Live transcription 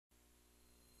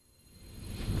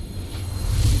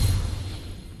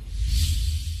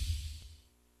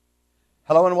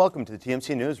Hello and welcome to the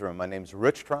TMC Newsroom. My name is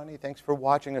Rich Tehrani. Thanks for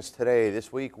watching us today.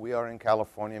 This week we are in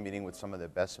California meeting with some of the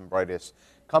best and brightest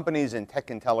companies in tech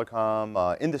and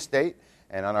telecom in the state.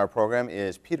 And on our program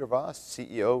is Peter Voss,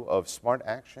 CEO of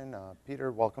SmartAction.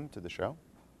 Peter, welcome to the show.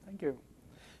 Thank you.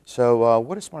 So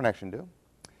what does SmartAction do?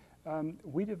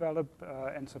 We develop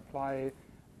and supply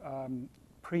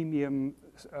premium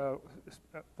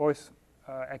voice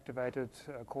activated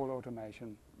call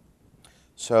automation.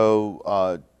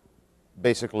 So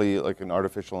basically like an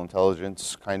artificial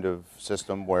intelligence kind of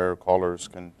system where callers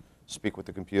can speak with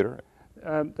the computer?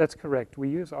 That's correct. We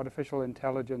use artificial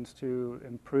intelligence to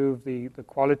improve the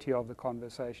quality of the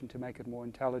conversation, to make it more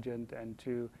intelligent and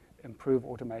to improve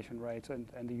automation rates and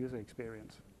the user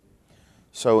experience.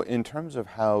 So in terms of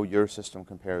how your system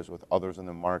compares with others in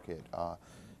the market,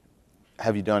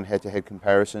 have you done head-to-head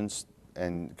comparisons,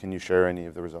 and can you share any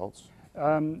of the results?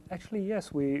 Actually,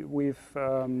 yes. We've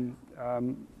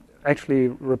actually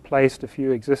replaced a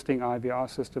few existing IVR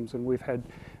systems, and we've had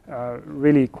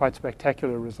really quite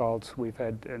spectacular results. We've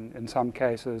had, in some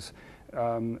cases,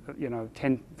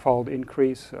 10-fold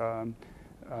increase. A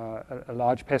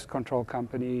large pest control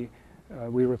company,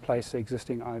 we replaced the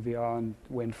existing IVR and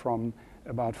went from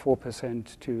about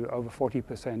 4% to over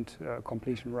 40%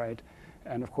 completion rate.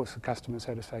 And of course, the customer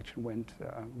satisfaction went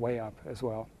way up as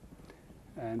well.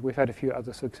 And we've had a few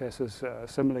other successes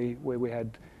similarly, where we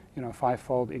had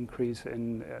 5-fold increase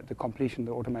in the completion,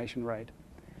 the automation rate.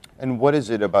 And what is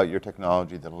it about your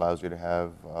technology that allows you to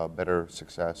have better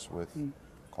success with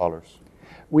callers?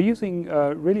 We're using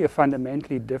really a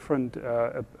fundamentally different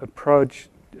approach.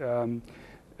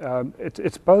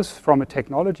 It's both from a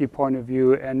technology point of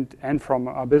view and from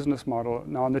our business model.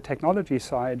 Now, on the technology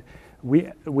side,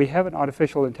 we have an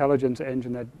artificial intelligence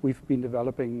engine that we've been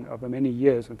developing over many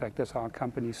years. In fact, that's how our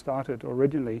company started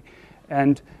originally.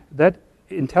 And that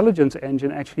intelligence engine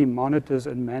actually monitors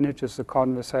and manages the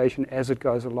conversation as it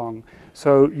goes along.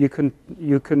 So you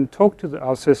can talk to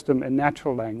our system in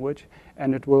natural language,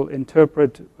 and it will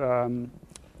interpret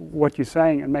what you're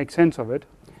saying and make sense of it.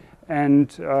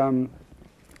 And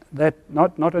that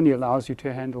not only allows you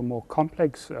to handle more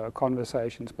complex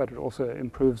conversations, but it also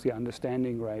improves the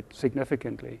understanding rate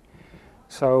significantly.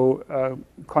 So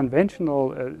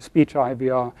conventional speech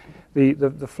IVR,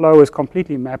 the flow is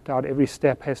completely mapped out. Every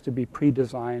step has to be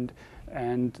pre-designed,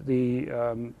 and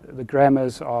the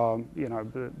grammars are,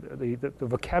 the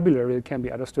vocabulary that can be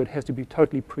understood has to be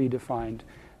totally predefined.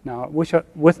 Now,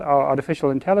 with our artificial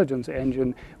intelligence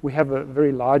engine, we have a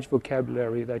very large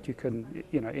vocabulary that you can,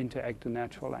 interact in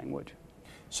natural language.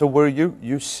 So where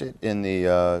you sit in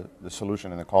the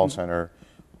solution in the call center,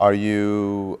 are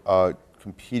you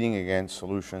competing against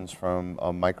solutions from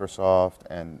Microsoft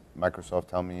and Microsoft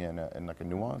Tell Me and like a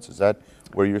Nuance? Is that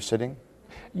where you're sitting?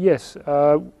 Yes.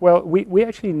 Well, we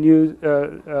actually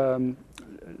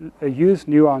use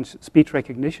Nuance speech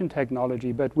recognition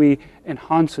technology, but we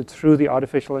enhance it through the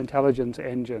artificial intelligence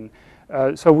engine.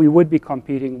 So we would be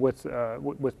competing with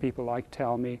people like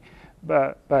Tell Me,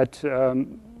 but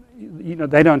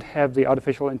they don't have the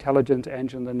artificial intelligence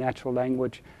engine, the natural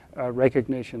language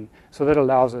recognition. So that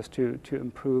allows us to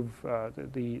improve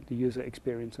the user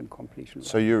experience and completion.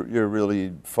 So you're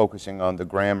really focusing on the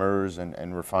grammars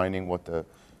and refining what the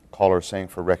caller is saying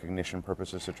for recognition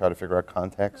purposes to try to figure out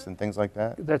context and things like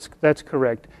that? That's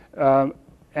correct. But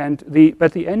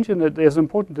the engine, there's an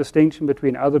important distinction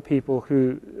between other people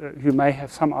who may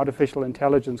have some artificial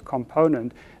intelligence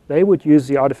component. They would use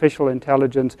the artificial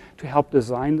intelligence to help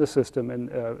design the system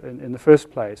in the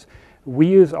first place. We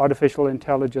use artificial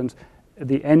intelligence,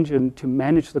 the engine, to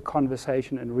manage the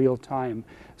conversation in real time.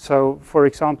 So, for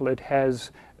example, it has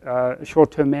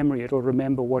short-term memory. It will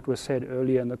remember what was said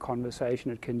earlier in the conversation.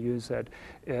 It can use that.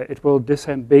 It will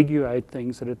disambiguate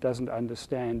things that it doesn't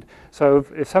understand. So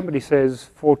if somebody says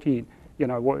 14,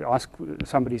 ask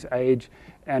somebody's age,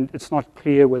 and it's not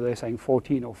clear whether they're saying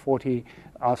 14 or 40,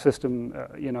 our system,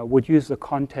 would use the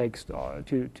context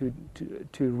to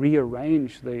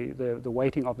rearrange the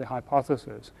weighting of the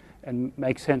hypothesis and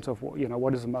make sense of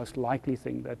what is the most likely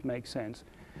thing that makes sense.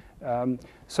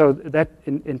 So that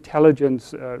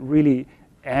intelligence really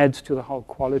adds to the whole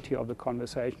quality of the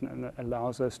conversation and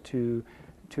allows us to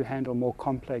handle more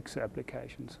complex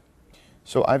applications.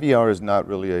 So IVR is not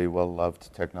really a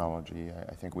well-loved technology.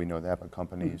 I think we know that, but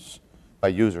companies, by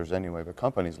users anyway, but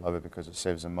companies love it because it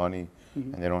saves them money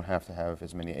and they don't have to have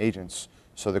as many agents.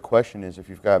 So the question is, if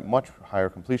you've got much higher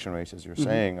completion rates, as you're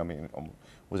saying, I mean,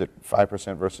 was it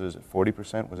 5% versus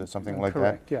 40%? Was it something like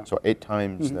correct, that? Yeah. So 8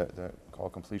 times the call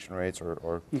completion rates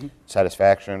or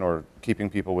satisfaction or keeping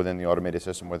people within the automated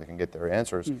system where they can get their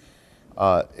answers.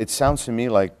 It sounds to me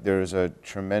like there's a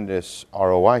tremendous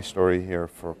ROI story here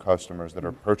for customers that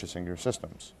are purchasing your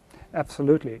systems.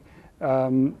 Absolutely.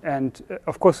 And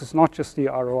of course, it's not just the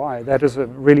ROI. That is a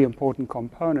really important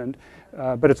component,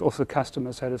 but it's also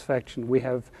customer satisfaction. We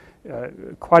have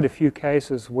quite a few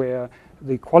cases where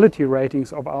the quality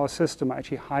ratings of our system are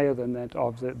actually higher than that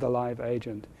of the live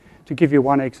agent. To give you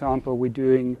one example, we're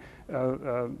doing,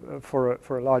 for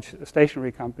a large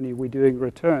stationery company, we're doing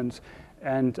returns,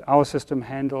 and our system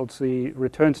handles the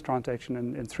returns transaction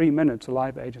in 3 minutes. The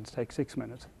live agents take 6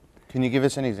 minutes. Can you give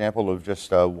us an example of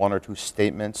just one or two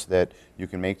statements that you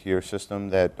can make to your system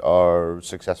that are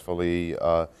successfully,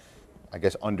 I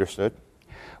guess, understood?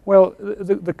 Well,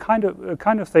 the kind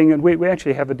of thing, and we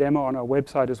actually have a demo on our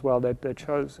website as well that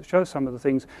shows some of the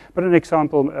things. But an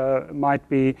example might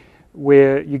be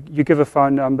where you give a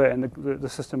phone number and the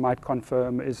system might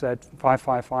confirm is that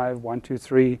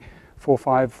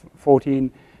 555-123-4514,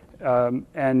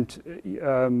 and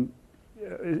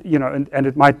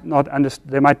it might not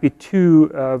there might be two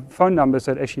phone numbers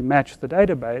that actually match the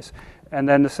database, and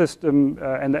then the system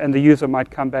and the user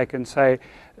might come back and say,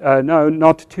 no,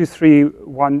 not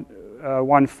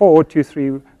 2314,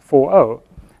 2340,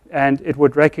 and it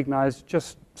would recognize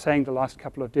just saying the last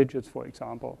couple of digits, for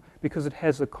example, because it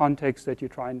has the context that you're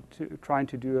trying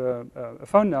to do a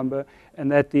phone number,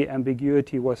 and that the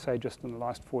ambiguity was, say, just in the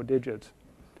last 4 digits.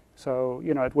 So,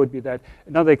 it would be that.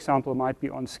 Another example might be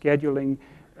on scheduling,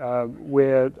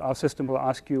 where our system will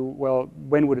ask you, well,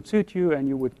 when would it suit you? And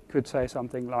you could say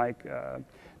something like,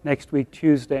 next week,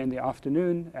 Tuesday in the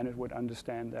afternoon, and it would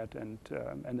understand that and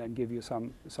then give you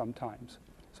some times.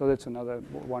 So that's another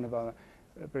one of our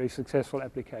very successful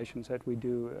applications that we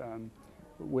do,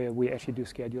 where we actually do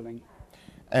scheduling.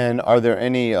 And are there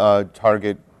any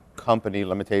target company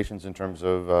limitations in terms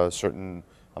of certain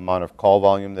amount of call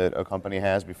volume that a company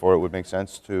has before it would make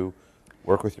sense to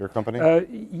work with your company?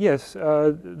 Yes.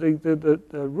 The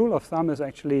rule of thumb is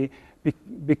actually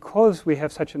because we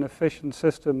have such an efficient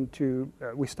system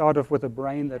we start off with a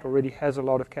brain that already has a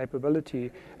lot of capability,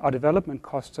 our development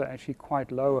costs are actually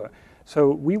quite lower.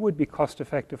 So we would be cost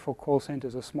effective for call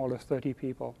centers as small as 30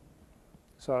 people.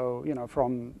 So,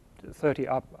 from 30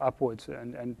 upwards,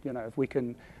 and if we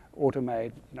can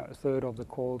automate, a third of the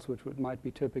calls, which might be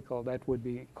typical, that would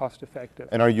be cost effective.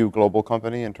 And are you a global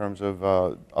company in terms of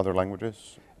other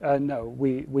languages? No,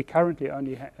 we currently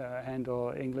only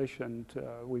handle English, and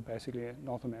we basically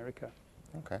North America.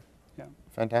 Okay. Yeah.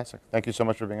 Fantastic. Thank you so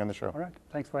much for being on the show. All right.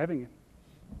 Thanks for having me.